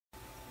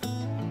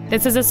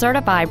This is a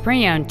certified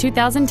pre-owned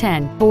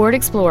 2010 Ford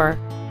Explorer.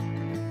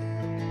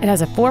 It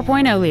has a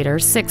 4.0-liter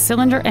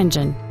six-cylinder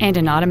engine and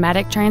an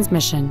automatic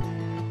transmission.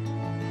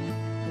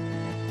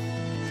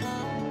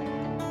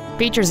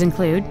 Features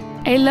include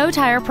a low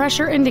tire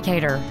pressure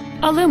indicator,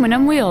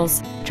 aluminum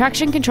wheels,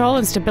 traction control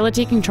and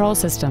stability control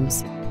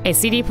systems, a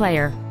CD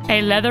player,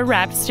 a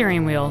leather-wrapped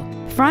steering wheel,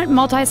 front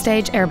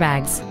multi-stage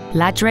airbags,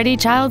 latch-ready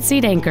child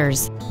seat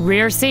anchors,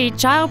 rear seat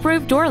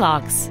child-proof door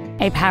locks,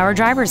 a power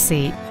driver's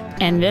seat,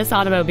 and this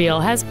automobile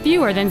has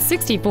fewer than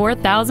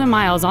 64,000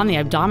 miles on the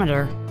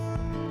odometer.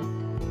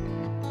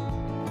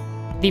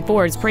 The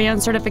Ford's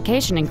pre-owned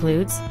certification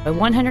includes a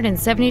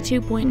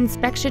 172-point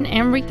inspection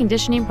and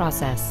reconditioning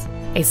process,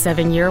 a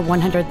 7-year,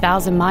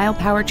 100,000-mile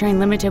powertrain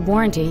limited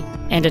warranty,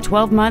 and a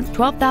 12-month,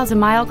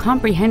 12,000-mile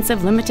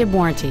comprehensive limited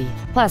warranty,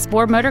 plus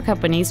Ford Motor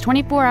Company's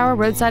 24-hour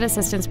roadside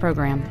assistance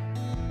program.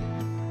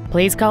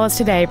 Please call us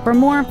today for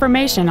more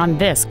information on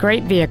this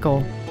great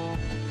vehicle.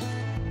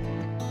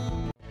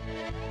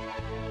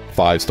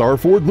 5-Star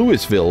Ford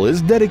Lewisville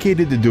is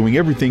dedicated to doing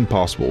everything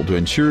possible to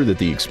ensure that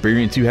the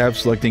experience you have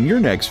selecting your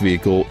next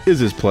vehicle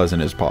is as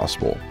pleasant as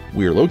possible.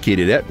 We are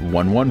located at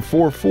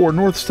 1144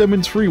 North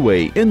Stemmons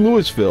Freeway in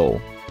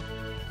Lewisville.